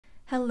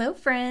Hello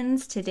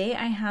friends! Today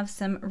I have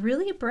some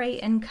really bright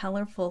and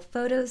colorful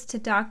photos to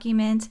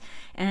document,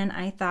 and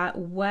I thought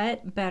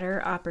what better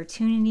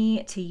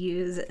opportunity to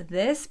use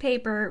this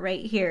paper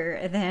right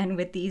here than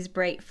with these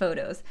bright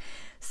photos.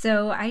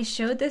 So I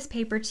showed this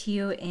paper to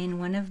you in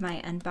one of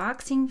my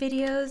unboxing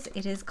videos.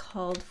 It is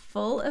called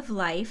Full of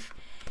Life,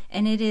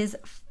 and it is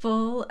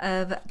full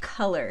of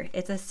color.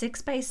 It's a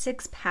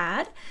 6x6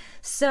 pad,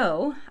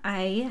 so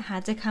I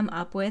had to come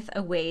up with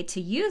a way to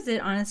use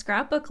it on a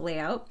scrapbook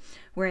layout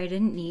where I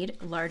didn't need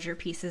larger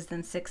pieces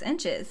than 6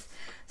 inches.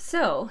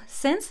 So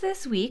since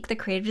this week, the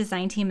creative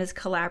design team is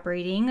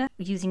collaborating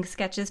using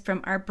sketches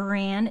from our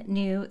brand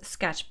new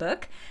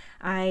sketchbook.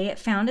 I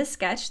found a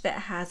sketch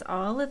that has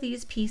all of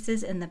these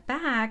pieces in the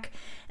back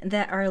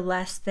that are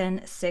less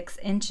than 6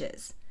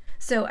 inches.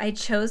 So I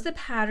chose the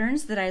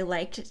patterns that I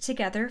liked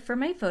together for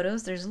my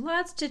photos. There's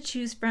lots to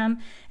choose from,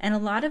 and a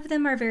lot of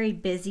them are very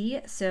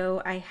busy,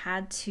 so I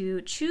had to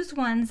choose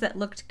ones that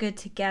looked good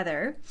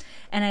together,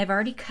 and I've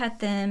already cut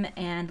them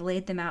and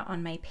laid them out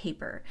on my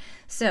paper.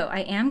 So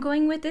I am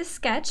going with this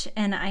sketch,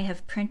 and I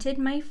have printed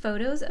my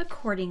photos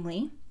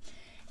accordingly,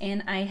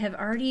 and I have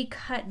already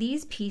cut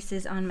these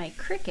pieces on my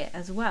Cricut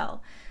as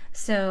well.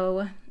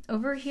 So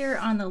over here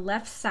on the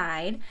left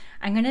side,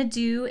 I'm gonna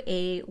do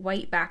a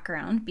white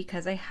background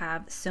because I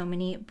have so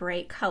many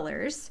bright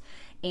colors,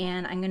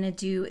 and I'm gonna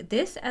do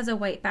this as a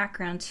white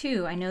background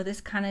too. I know this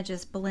kind of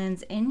just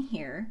blends in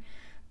here,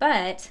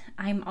 but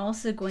I'm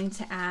also going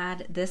to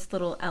add this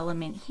little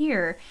element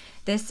here.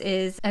 This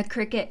is a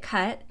Cricut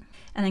cut,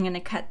 and I'm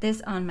gonna cut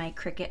this on my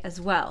Cricut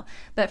as well.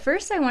 But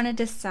first I wanna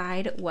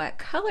decide what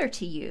color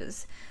to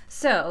use.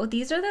 So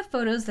these are the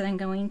photos that I'm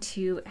going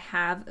to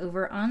have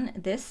over on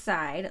this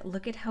side.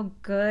 Look at how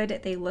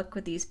good they look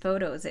with these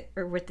photos,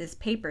 or with these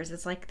papers.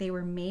 It's like they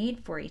were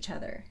made for each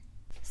other.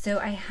 So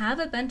I have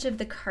a bunch of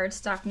the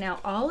cardstock now.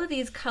 All of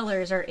these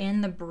colors are in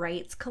the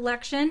Brights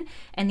collection,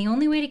 and the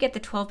only way to get the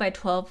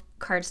 12x12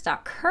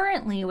 cardstock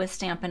currently with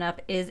Stampin'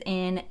 Up is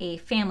in a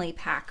family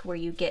pack where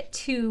you get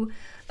 2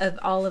 of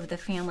all of the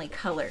family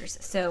colors.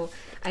 So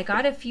I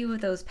got a few of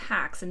those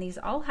packs, and these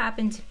all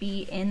happen to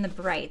be in the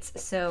Brights.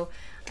 So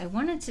I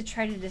wanted to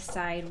try to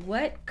decide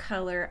what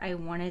color I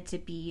wanted to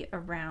be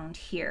around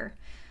here.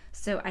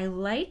 So I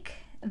like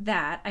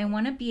that. I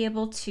want to be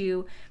able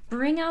to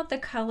bring out the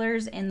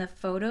colors in the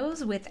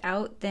photos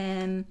without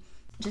them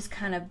just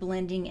kind of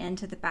blending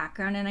into the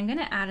background. And I'm going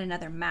to add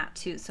another matte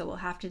too, so we'll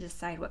have to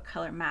decide what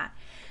color matte.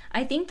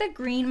 I think the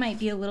green might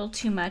be a little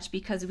too much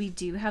because we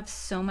do have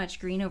so much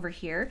green over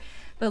here,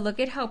 but look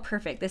at how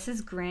perfect. This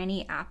is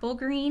Granny Apple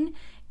Green.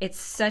 It's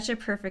such a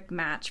perfect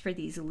match for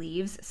these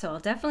leaves, so I'll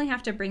definitely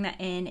have to bring that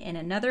in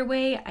another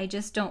way. I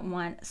just don't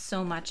want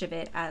so much of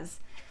it as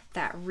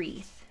that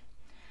wreath.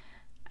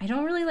 I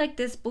don't really like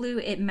this blue.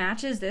 It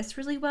matches this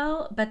really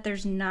well, but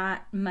there's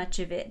not much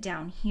of it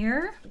down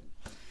here.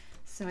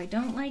 So I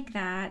don't like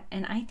that.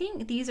 And I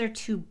think these are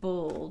too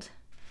bold,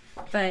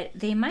 but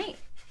they might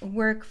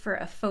work for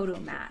a photo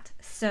mat.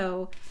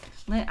 So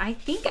I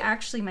think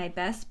actually my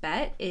best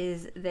bet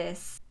is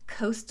this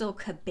Coastal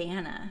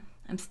Cabana.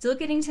 I'm still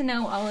getting to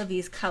know all of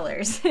these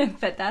colors,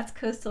 but that's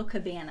Coastal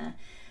Cabana.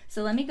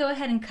 So let me go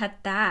ahead and cut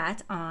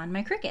that on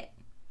my Cricut.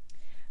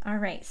 All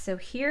right, so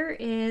here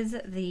is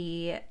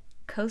the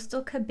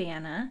Coastal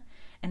Cabana,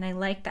 and I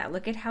like that.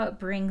 Look at how it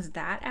brings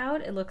that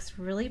out. It looks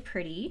really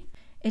pretty.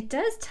 It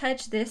does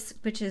touch this,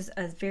 which is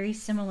a very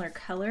similar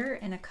color,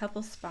 in a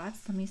couple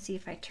spots. Let me see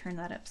if I turn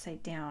that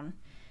upside down.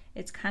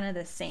 It's kind of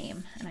the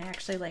same, and I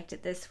actually liked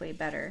it this way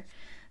better.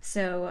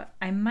 So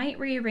I might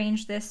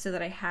rearrange this so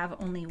that I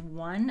have only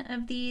one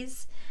of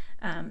these,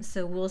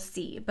 so we'll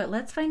see. But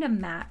let's find a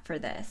matte for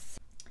this.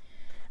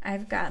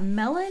 I've got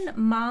Melon,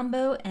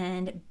 Mambo,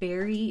 and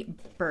Berry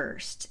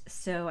Burst.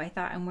 So I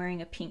thought I'm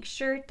wearing a pink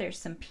shirt. There's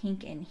some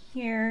pink in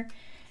here,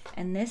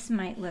 and this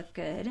might look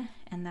good,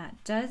 and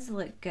that does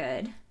look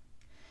good.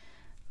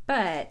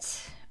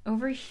 But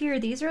over here,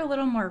 these are a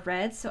little more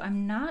red, so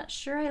I'm not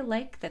sure I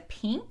like the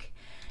pink.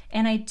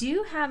 And I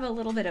do have a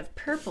little bit of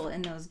purple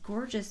in those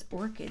gorgeous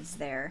orchids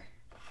there.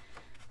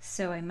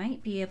 So I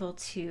might be able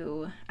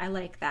to, I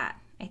like that.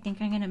 I think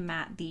I'm gonna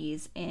matte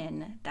these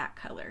in that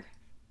color.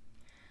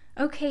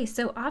 Okay,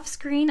 so off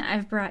screen,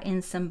 I've brought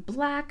in some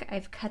black.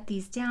 I've cut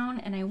these down,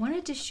 and I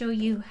wanted to show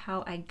you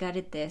how I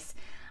gutted this.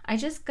 I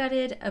just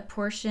gutted a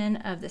portion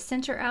of the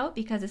center out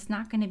because it's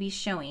not going to be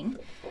showing.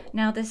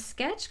 Now the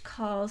sketch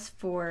calls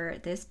for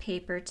this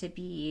paper to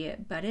be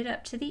butted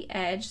up to the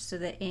edge so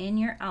that in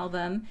your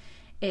album,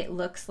 it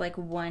looks like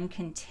one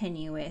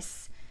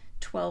continuous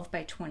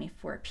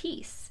 12x24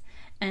 piece.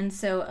 And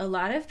so a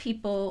lot of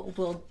people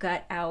will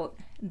gut out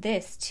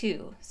this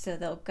too. So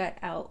they'll gut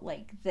out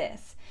like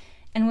this.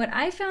 And what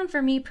I found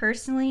for me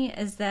personally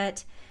is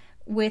that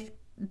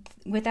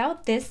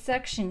without this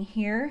section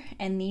here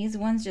and these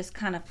ones just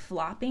kind of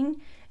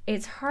flopping,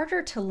 it's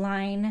harder to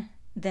line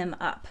them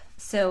up.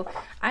 So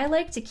I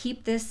like to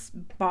keep this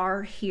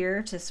bar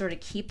here to sort of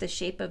keep the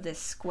shape of this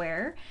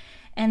square.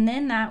 And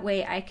then that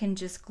way I can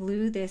just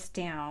glue this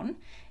down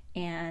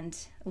and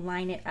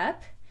line it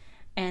up,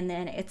 and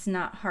then it's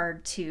not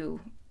hard to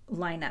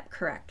line up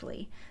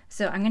correctly.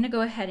 So I'm going to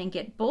go ahead and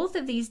get both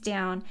of these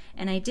down,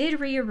 and I did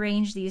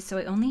rearrange these so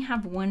I only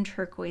have one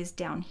turquoise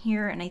down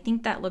here, and I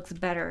think that looks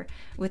better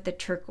with the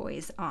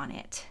turquoise on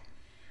it.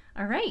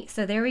 All right,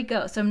 so there we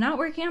go. So I'm not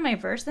working on my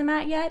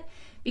Versamat yet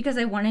because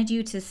I wanted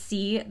you to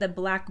see the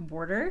black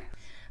border,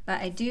 but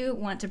I do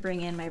want to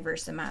bring in my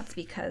Versamats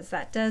because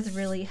that does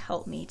really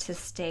help me to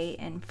stay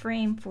in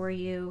frame for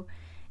you,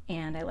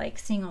 and I like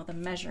seeing all the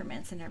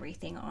measurements and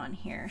everything on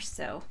here.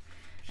 So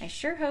I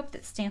sure hope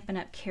that Stampin'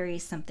 Up!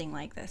 Carries something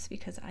like this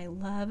because I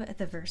love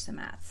the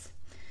Versamats.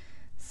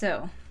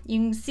 So you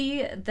can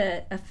see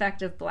the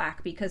effect of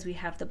black because we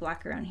have the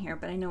black around here,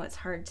 but I know it's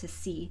hard to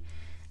see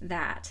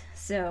that.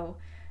 So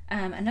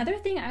another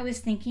thing I was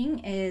thinking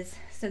is,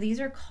 so these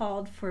are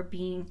called for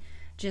being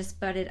just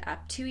butted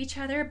up to each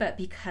other, but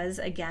because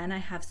again I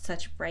have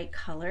such bright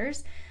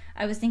colors,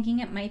 I was thinking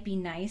it might be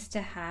nice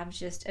to have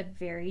just a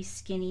very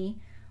skinny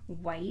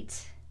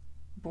white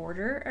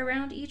border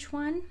around each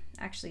one.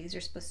 Actually, these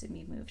are supposed to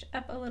be moved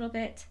up a little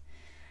bit,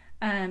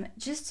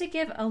 just to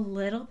give a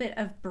little bit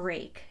of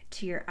break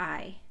to your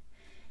eye.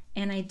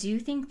 And I do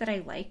think that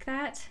I like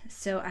that.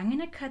 So I'm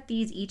going to cut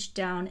these each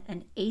down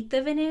 1/8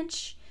 of an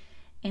inch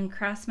and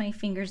cross my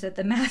fingers that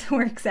the math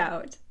works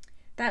out.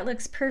 That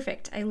looks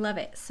perfect. I love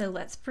it. So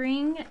let's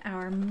bring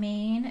our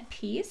main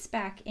piece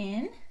back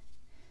in,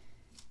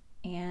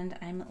 and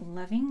I'm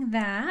loving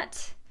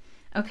that.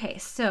 Okay,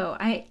 so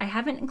I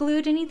haven't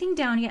glued anything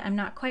down yet. I'm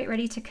not quite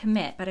ready to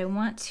commit, but I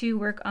want to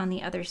work on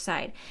the other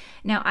side.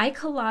 Now I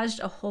collaged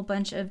a whole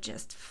bunch of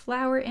just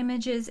flower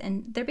images,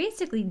 and they're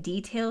basically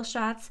detail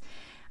shots.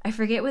 I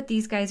forget what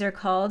these guys are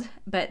called,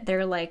 but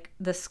they're like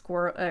the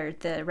squirrel or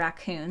the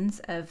raccoons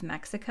of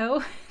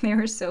Mexico. They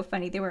were so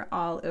funny. They were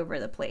all over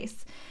the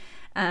place.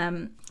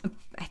 I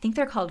think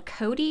they're called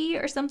Cody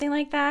or something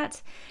like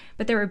that,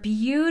 but there were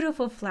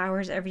beautiful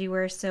flowers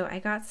everywhere. So I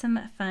got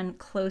some fun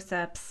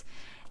close-ups.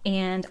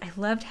 And I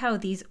loved how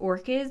these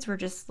orchids were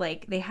just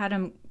like, they had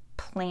them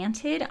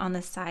planted on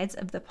the sides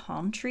of the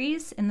palm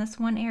trees in this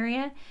one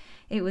area.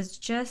 It was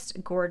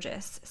just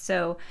gorgeous.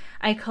 So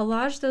I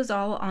collaged those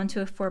all onto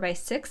a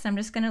 4x6. I'm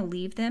just going to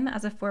leave them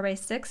as a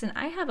 4x6. And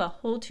I have a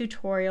whole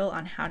tutorial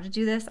on how to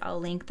do this. I'll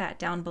link that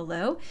down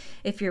below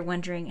if you're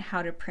wondering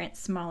how to print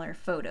smaller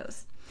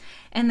photos.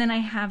 And then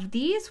I have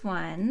these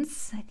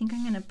ones. I think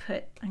I'm going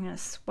to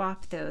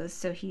swap those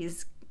so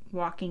he's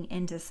walking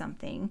into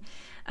something,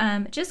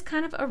 just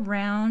kind of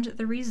around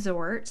the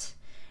resort.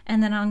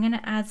 And then I'm going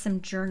to add some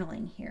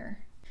journaling here.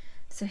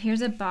 So here's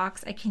a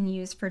box I can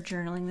use for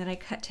journaling that I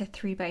cut to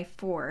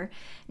 3x4.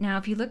 Now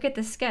if you look at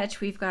the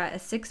sketch, we've got a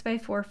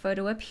 6x4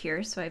 photo up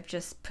here, so I've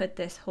just put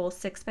this whole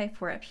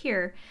 6x4 up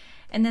here,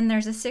 and then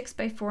there's a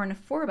 6x4 and a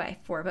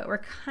 4x4, but we're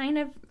kind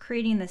of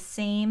creating the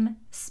same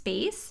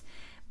space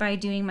by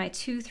doing my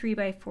 2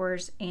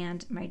 3x4s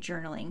and my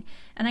journaling.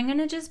 And I'm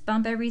gonna just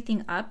bump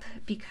everything up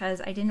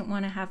because I didn't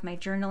want to have my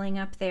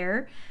journaling up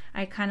there.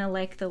 I kind of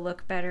like the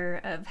look better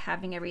of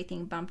having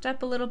everything bumped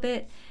up a little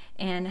bit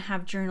and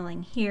have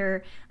journaling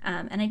here.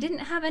 And I didn't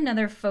have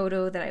another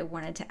photo that I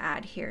wanted to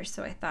add here,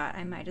 so I thought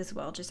I might as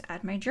well just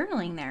add my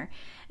journaling there.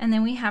 And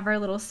then we have our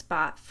little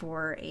spot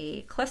for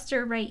a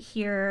cluster right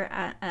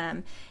here.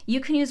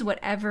 You can use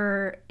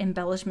whatever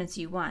embellishments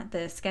you want.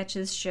 The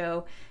sketches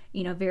show,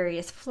 you know,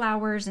 various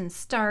flowers and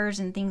stars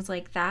and things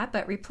like that,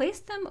 but replace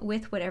them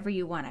with whatever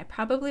you want. I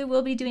probably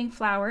will be doing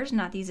flowers,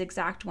 not these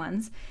exact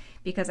ones,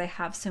 because I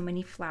have so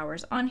many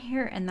flowers on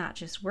here and that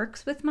just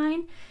works with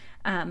mine.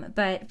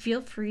 But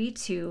feel free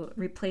to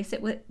replace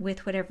it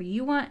with whatever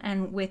you want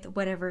and with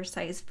whatever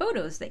size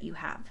photos that you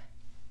have.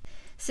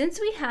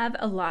 Since we have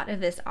a lot of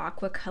this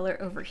aqua color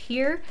over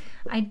here,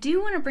 I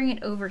do want to bring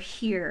it over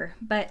here,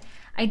 but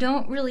I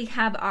don't really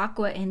have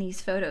aqua in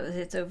these photos.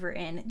 It's over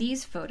in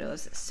these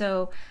photos.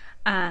 So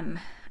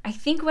I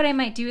think what I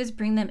might do is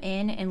bring them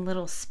in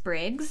little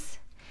sprigs,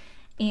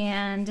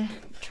 and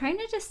trying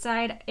to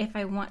decide if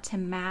I want to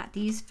matte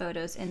these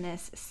photos in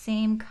this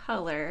same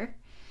color.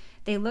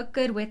 They look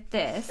good with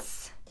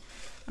this.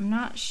 I'm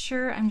not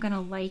sure I'm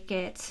gonna like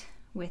it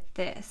with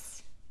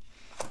this.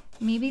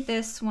 Maybe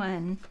this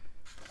one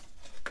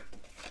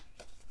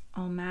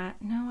I'll matte.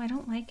 No, I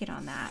don't like it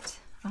on that.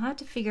 I'll have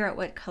to figure out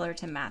what color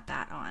to matte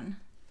that on.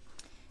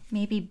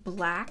 Maybe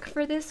black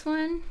for this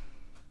one.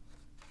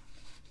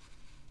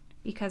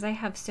 Because I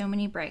have so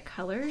many bright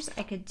colors,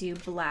 I could do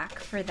black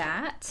for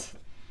that.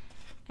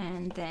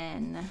 And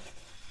then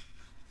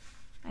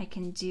I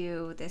can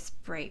do this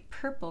bright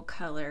purple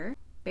color,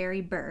 Berry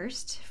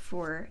Burst,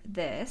 for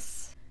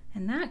this.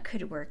 And that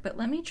could work, but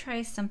let me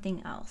try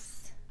something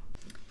else.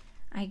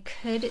 I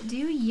could do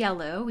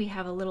yellow. We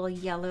have a little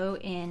yellow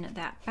in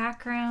that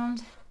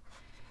background.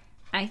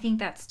 I think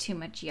that's too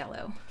much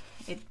yellow.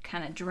 It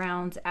kind of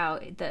drowns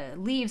out, the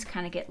leaves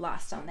kind of get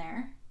lost on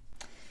there.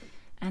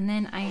 And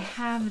then I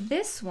have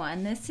this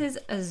one. This is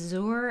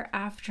Azure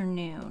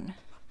Afternoon.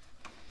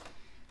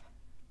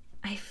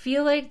 I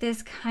feel like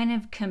this kind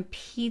of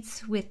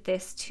competes with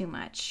this too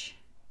much.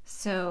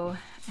 So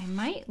I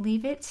might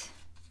leave it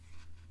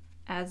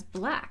as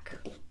black,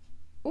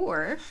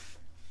 or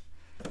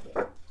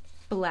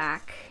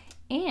black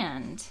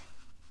and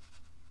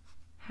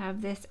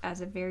have this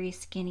as a very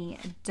skinny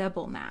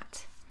double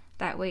mat.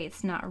 That way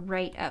it's not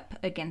right up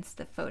against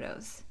the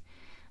photos.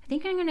 I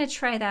think I'm gonna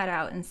try that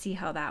out and see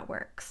how that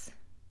works.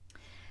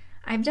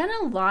 I've done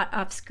a lot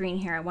off screen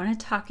here. I want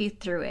to talk you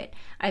through it.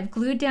 I've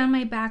glued down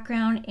my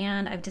background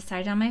and I've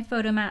decided on my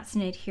photo mats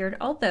and adhered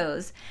all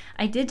those.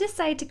 I did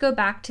decide to go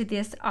back to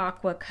this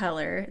aqua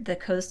color, the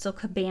Coastal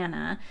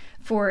Cabana,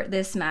 for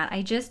this mat.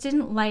 I just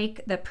didn't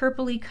like the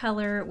purpley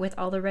color with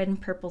all the red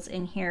and purples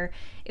in here.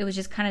 It was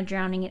just kind of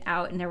drowning it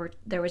out, and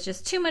there was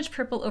just too much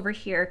purple over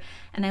here.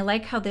 And I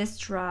like how this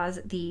draws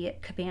the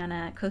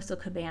Cabana, Coastal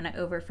Cabana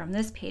over from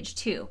this page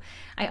too.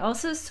 I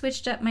also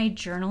switched up my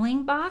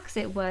journaling box.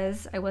 I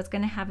was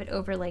going to have it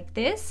over like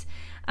this,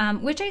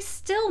 which I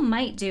still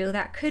might do.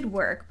 That could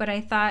work, but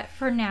I thought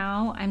for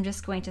now I'm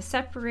just going to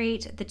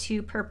separate the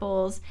two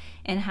purples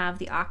and have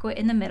the aqua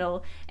in the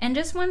middle. And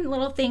just one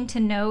little thing to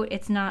note,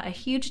 it's not a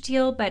huge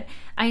deal, but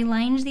I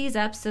lined these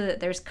up so that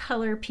there's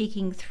color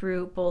peeking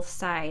through both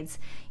sides.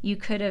 You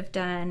could have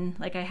done,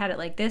 like I had it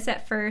like this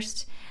at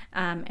first,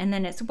 and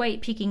then it's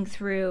white peeking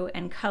through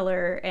and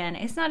color, and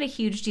it's not a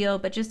huge deal,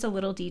 but just a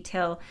little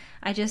detail.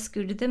 I just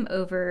scooted them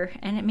over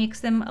and it makes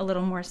them a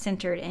little more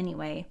centered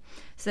anyway,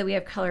 so that we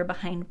have color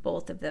behind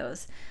both of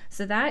those.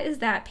 So that is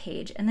that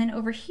page. And then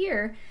over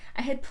here,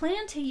 I had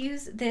planned to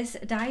use this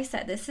die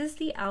set. This is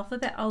the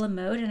Alphabet a la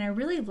Mode, and I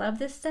really love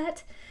this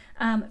set.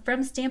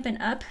 From Stampin'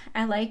 Up,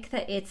 I like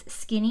that it's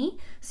skinny,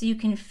 so you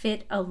can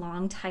fit a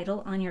long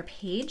title on your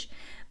page,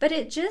 but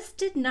it just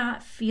did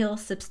not feel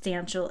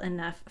substantial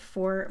enough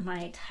for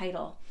my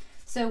title.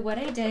 So what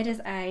I did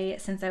is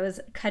since I was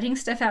cutting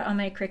stuff out on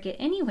my Cricut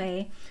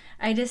anyway,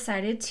 I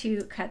decided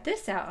to cut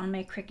this out on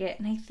my Cricut,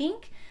 and I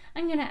think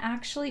I'm gonna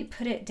actually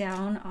put it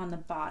down on the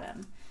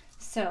bottom.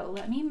 So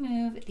let me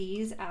move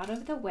these out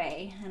of the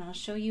way and I'll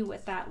show you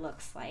what that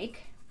looks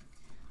like.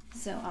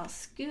 So I'll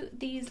scoot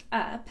these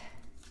up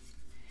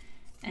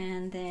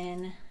and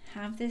then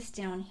have this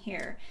down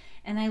here.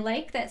 And I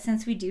like that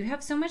since we do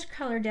have so much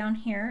color down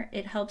here,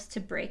 it helps to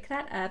break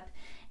that up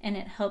and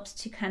it helps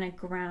to kind of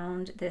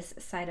ground this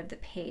side of the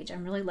page.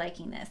 I'm really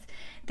liking this.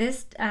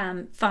 This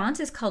font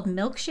is called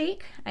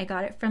Milkshake. I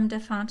got it from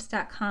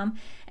defonts.com,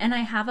 and I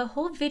have a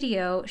whole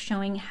video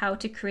showing how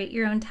to create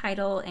your own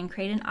title and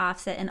create an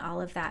offset and all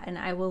of that, and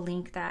I will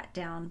link that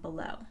down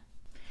below.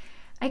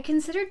 I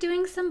considered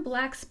doing some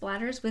black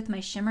splatters with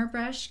my shimmer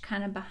brush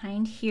kind of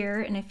behind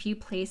here in a few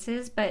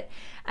places, but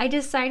I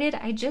decided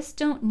I just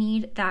don't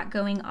need that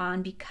going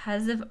on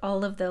because of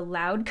all of the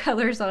loud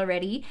colors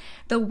already.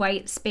 The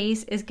white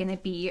space is going to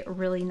be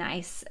really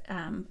nice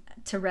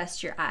to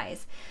rest your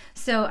eyes.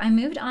 So I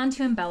moved on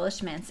to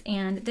embellishments,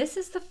 and this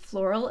is the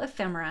floral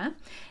ephemera.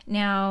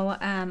 Now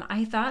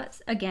I thought,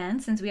 again,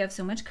 since we have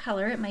so much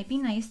color, it might be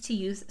nice to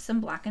use some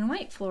black and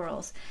white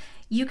florals.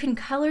 You can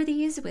color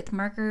these with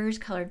markers,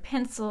 colored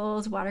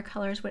pencils,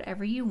 watercolors,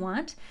 whatever you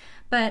want,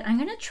 but I'm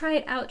gonna try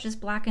it out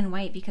just black and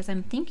white because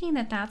I'm thinking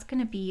that that's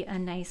gonna be a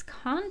nice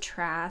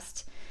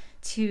contrast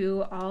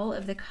to all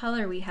of the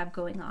color we have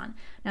going on.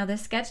 Now the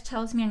sketch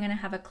tells me I'm gonna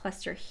have a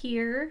cluster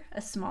here,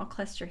 a small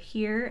cluster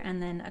here,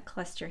 and then a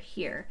cluster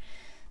here.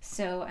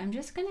 So I'm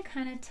just gonna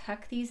kind of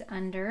tuck these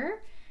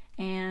under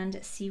and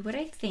see what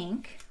I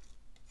think.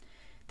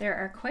 There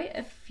are quite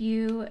a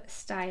few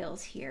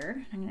styles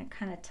here. I'm going to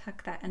kind of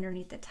tuck that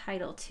underneath the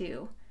title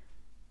too.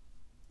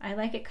 I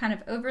like it kind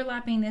of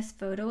overlapping this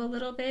photo a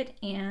little bit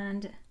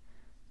and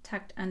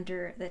tucked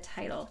under the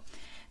title.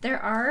 There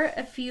are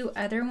a few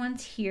other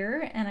ones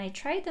here, and I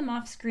tried them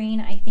off screen.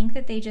 I think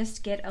that they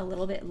just get a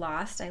little bit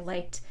lost. I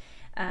liked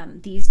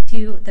these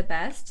two the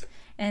best,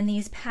 and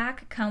these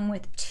pack come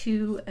with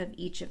 2 of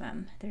each of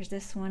them. There's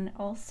this one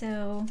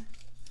also.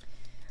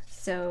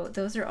 So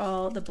those are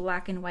all the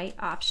black and white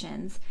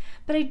options,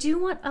 but I do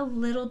want a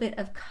little bit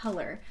of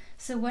color.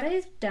 So what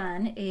I've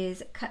done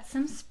is cut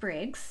some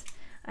sprigs.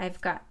 I've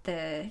got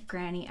the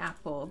Granny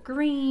Apple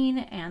Green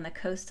and the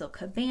Coastal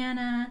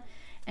Cabana,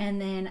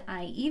 and then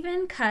I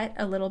even cut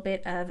a little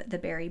bit of the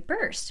Berry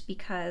Burst,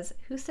 because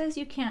who says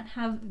you can't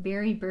have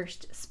Berry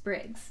Burst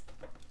sprigs?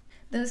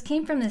 Those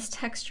came from this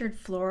textured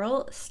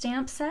floral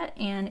stamp set,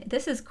 and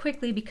this is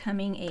quickly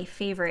becoming a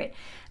favorite.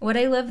 What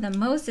I love the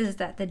most is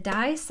that the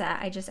die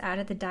set, I just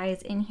added the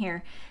dies in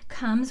here,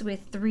 comes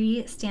with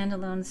 3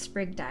 standalone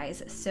sprig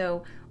dies.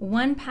 So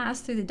 1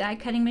 pass through the die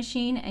cutting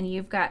machine and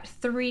you've got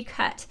 3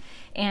 cut,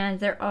 and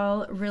they're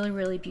all really,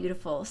 really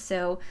beautiful.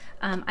 So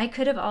I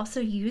could have also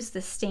used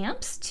the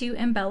stamps to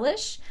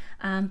embellish,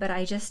 but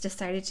I just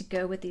decided to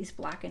go with these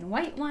black and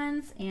white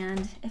ones,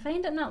 and if I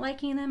end up not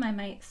liking them, I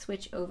might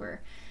switch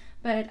over.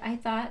 But I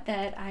thought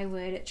that I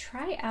would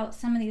try out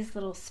some of these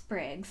little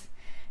sprigs.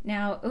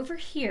 Now over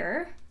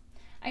here,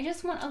 I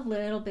just want a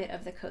little bit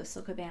of the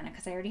Coastal Cabana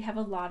because I already have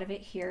a lot of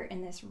it here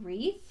in this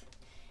wreath.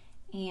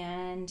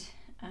 And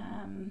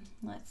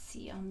let's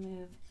see,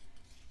 I'll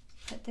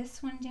put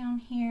this one down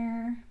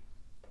here.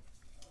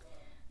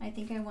 I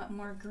think I want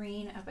more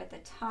green up at the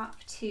top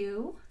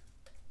too.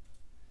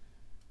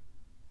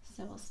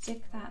 So we'll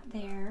stick that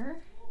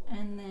there.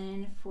 And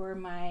then for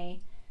my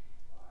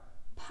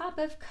pop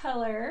of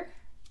color,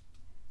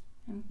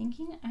 I'm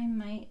thinking I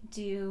might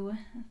do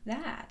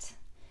that.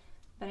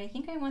 But I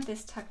think I want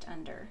this tucked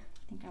under.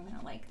 I think I'm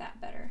gonna like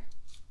that better.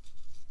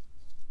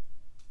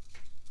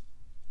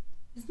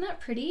 Isn't that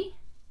pretty?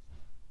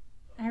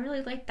 I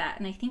really like that,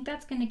 and I think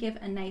that's gonna give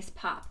a nice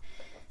pop.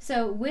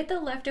 So with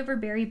the leftover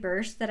berry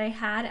burst that I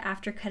had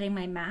after cutting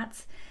my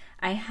mats,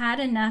 I had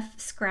enough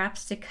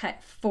scraps to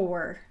cut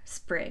 4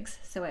 sprigs.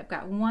 So I've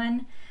got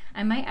 1.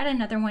 I might add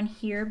another one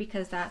here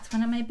because that's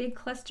one of my big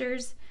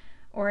clusters,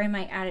 or I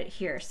might add it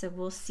here, so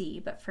we'll see.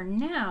 But for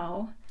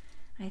now,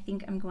 I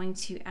think I'm going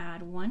to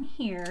add 1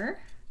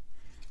 here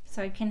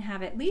so I can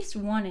have at least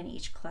 1 in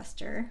each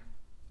cluster.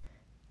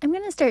 I'm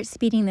going to start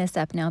speeding this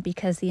up now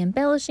because the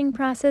embellishing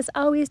process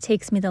always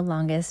takes me the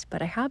longest,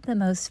 but I have the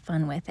most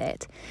fun with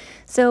it.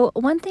 So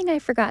one thing I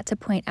forgot to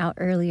point out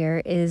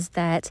earlier is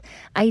that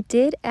I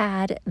did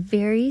add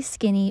very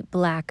skinny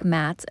black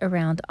mats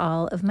around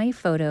all of my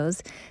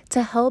photos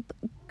to help,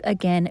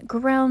 again,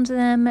 ground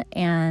them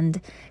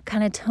and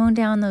kind of tone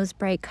down those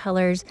bright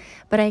colors,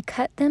 but I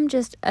cut them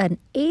just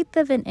 1/8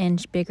 of an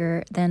inch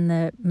bigger than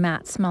the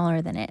mat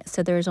smaller than it.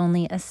 So there's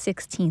only a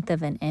 1/16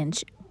 of an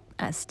inch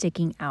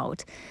sticking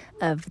out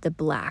of the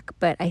black,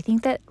 but I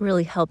think that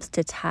really helps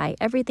to tie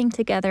everything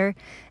together,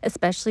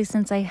 especially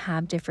since I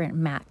have different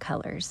matte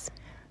colors.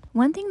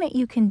 One thing that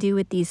you can do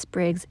with these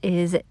sprigs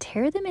is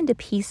tear them into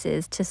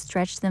pieces to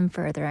stretch them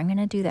further. I'm going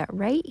to do that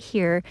right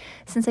here.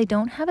 Since I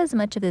don't have as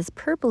much of this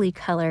purpley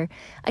color,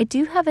 I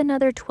do have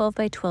another 12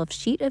 by 12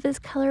 sheet of this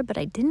color, but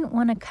I didn't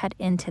want to cut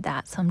into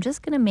that. So I'm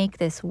just going to make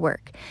this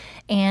work.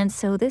 And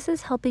so this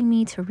is helping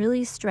me to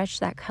really stretch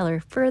that color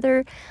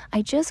further.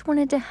 I just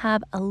wanted to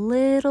have a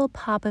little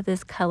pop of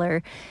this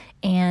color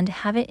and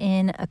have it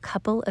in a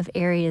couple of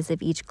areas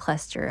of each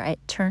cluster. It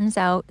turns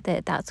out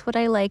that that's what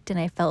I liked and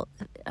I felt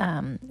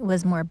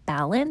was more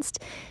balanced,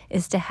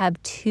 is to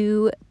have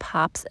 2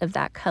 pops of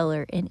that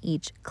color in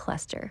each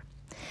cluster.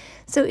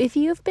 So if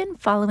you've been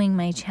following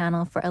my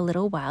channel for a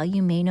little while,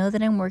 you may know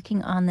that I'm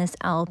working on this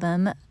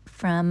album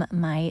from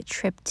my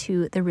trip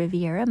to the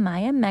Riviera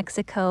Maya,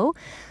 Mexico.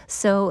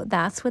 So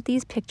that's what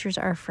these pictures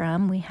are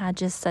from. We had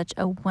just such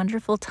a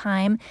wonderful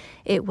time.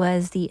 It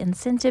was the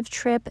incentive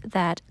trip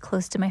that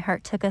Close to My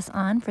Heart took us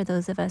on for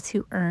those of us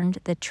who earned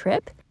the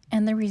trip.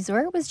 And the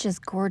resort was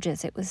just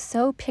gorgeous. It was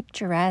so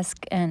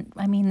picturesque, and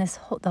I mean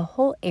the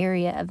whole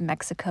area of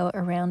Mexico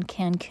around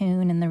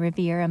Cancun and the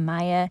Riviera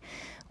Maya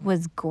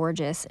was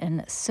gorgeous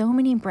and so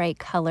many bright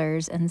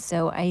colors. And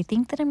so I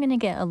think that I'm going to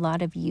get a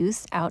lot of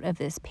use out of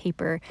this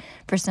paper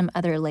for some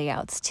other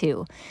layouts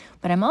too.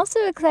 But I'm also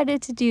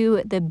excited to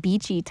do the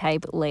beachy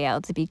type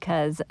layouts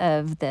because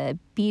of the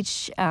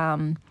beach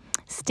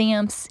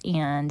stamps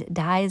and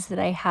dies that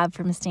I have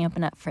from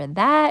Stampin' Up for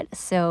that.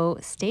 So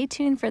stay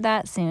tuned for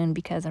that soon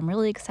because I'm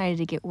really excited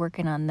to get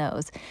working on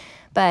those.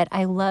 But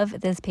I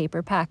love this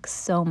paper pack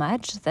so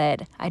much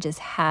that I just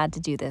had to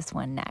do this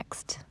one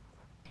next.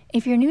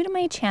 If you're new to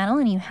my channel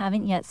and you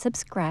haven't yet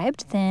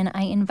subscribed, then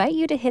I invite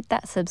you to hit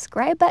that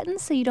subscribe button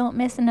so you don't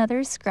miss another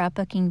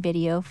scrapbooking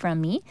video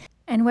from me.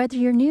 And whether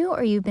you're new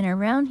or you've been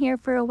around here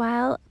for a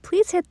while,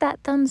 please hit that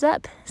thumbs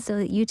up so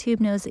that YouTube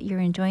knows that you're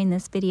enjoying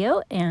this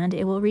video and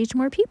it will reach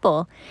more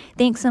people.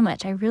 Thanks so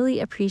much. I really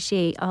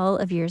appreciate all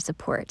of your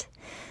support.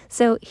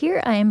 So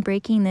here I am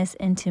breaking this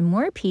into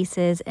more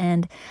pieces,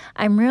 and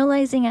I'm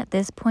realizing at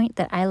this point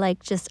that I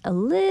like just a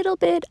little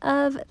bit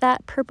of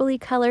that purpley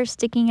color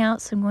sticking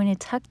out, so I'm going to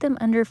tuck them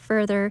under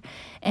further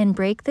and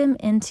break them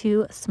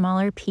into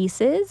smaller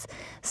pieces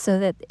so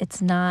that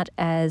it's not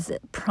as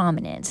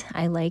prominent.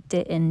 I liked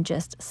it in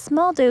just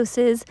small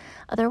doses,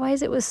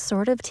 otherwise it was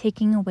sort of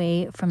taking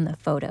away from the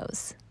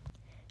photos.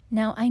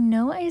 Now, I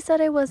know I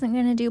said I wasn't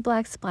going to do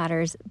black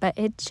splatters, but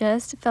it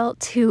just felt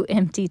too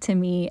empty to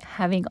me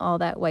having all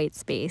that white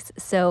space.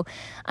 So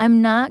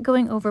I'm not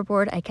going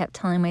overboard. I kept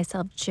telling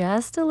myself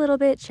just a little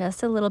bit,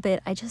 just a little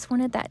bit. I just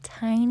wanted that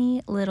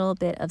tiny little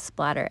bit of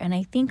splatter, and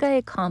I think I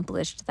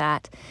accomplished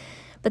that.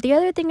 But the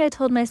other thing I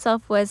told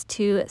myself was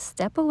to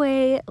step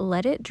away,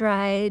 let it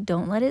dry,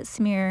 don't let it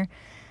smear.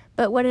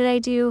 But what did I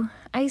do?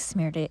 I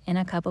smeared it in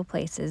a couple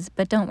places,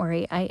 but don't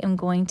worry, I am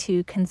going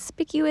to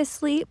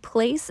conspicuously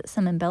place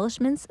some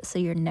embellishments so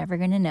you're never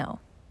gonna know.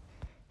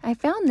 I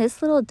found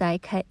this little die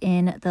cut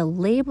in the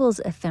Labels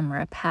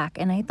ephemera pack,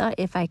 and I thought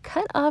if I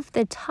cut off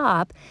the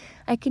top,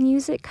 I can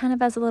use it kind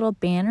of as a little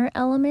banner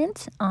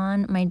element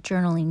on my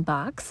journaling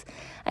box.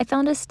 I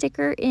found a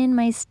sticker in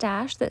my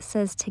stash that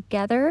says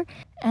Together,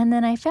 and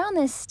then I found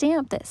this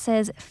stamp that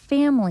says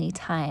Family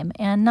Time,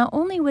 and not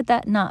only would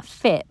that not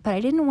fit, but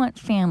I didn't want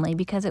family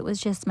because it was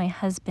just my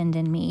husband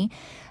and me.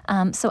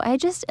 So I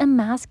just am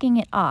masking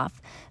it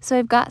off. So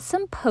I've got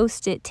some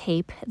Post-it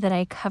tape that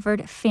I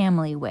covered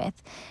family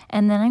with,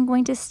 and then I'm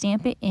going to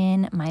stamp it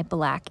in my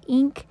black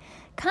ink,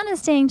 kind of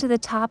staying to the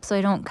top so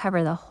I don't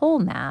cover the whole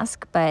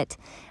mask, but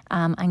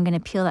I'm going to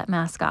peel that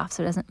mask off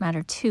so it doesn't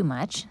matter too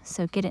much.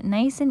 So get it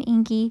nice and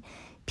inky,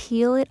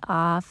 peel it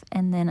off,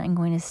 and then I'm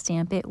going to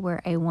stamp it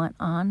where I want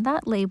on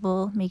that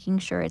label, making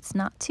sure it's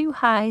not too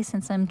high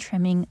since I'm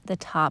trimming the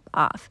top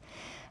off.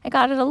 I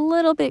got it a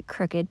little bit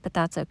crooked, but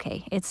that's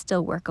okay. It's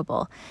still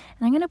workable.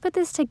 And I'm going to put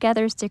this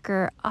together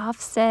sticker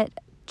offset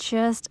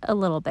just a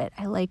little bit.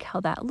 I like how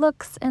that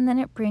looks, and then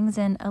it brings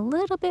in a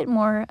little bit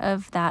more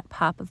of that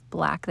pop of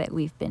black that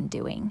we've been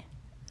doing.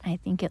 I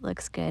think it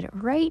looks good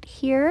right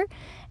here,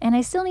 and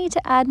I still need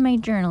to add my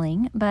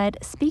journaling,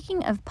 but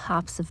speaking of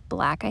pops of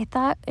black, I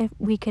thought if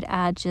we could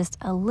add just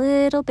a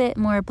little bit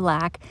more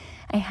black.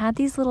 I had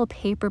these little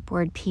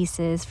paperboard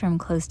pieces from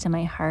Close to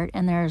My Heart,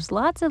 and there's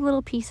lots of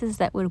little pieces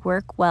that would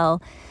work well.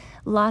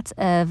 Lots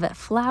of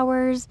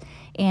flowers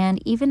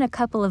and even a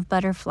couple of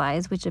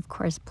butterflies, which of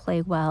course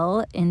play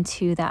well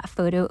into that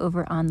photo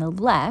over on the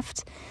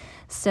left.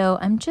 So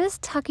I'm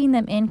just tucking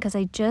them in because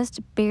I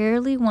just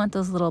barely want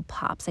those little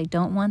pops. I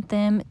don't want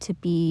them to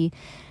be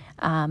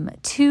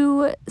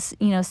too,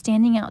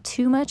 standing out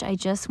too much. I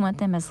just want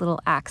them as little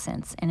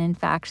accents. And in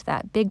fact,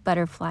 that big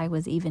butterfly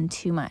was even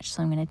too much.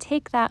 So I'm going to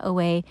take that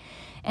away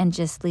and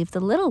just leave the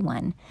little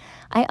one.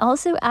 I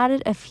also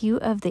added a few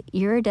of the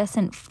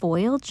iridescent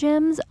foil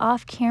gems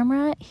off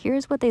camera.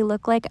 Here's what they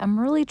look like. I'm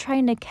really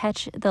trying to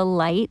catch the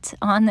light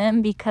on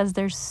them because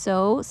they're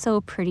so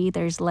pretty.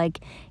 There's like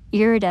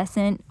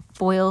iridescent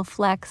foil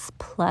flecks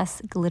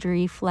plus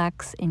glittery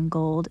flecks in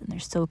gold, and they're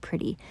so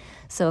pretty.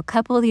 So a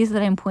couple of these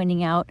that I'm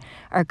pointing out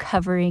are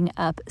covering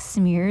up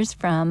smears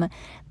from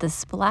the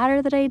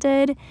splatter that I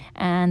did,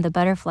 and the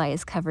butterfly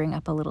is covering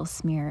up a little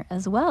smear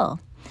as well.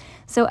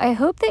 So I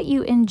hope that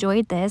you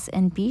enjoyed this,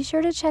 and be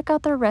sure to check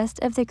out the rest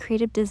of the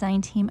creative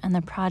design team and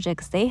the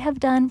projects they have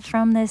done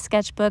from this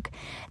sketchbook.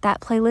 That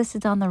playlist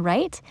is on the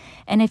right,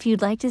 and if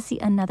you'd like to see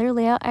another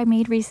layout I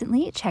made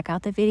recently, check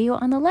out the video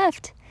on the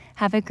left.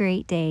 Have a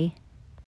great day.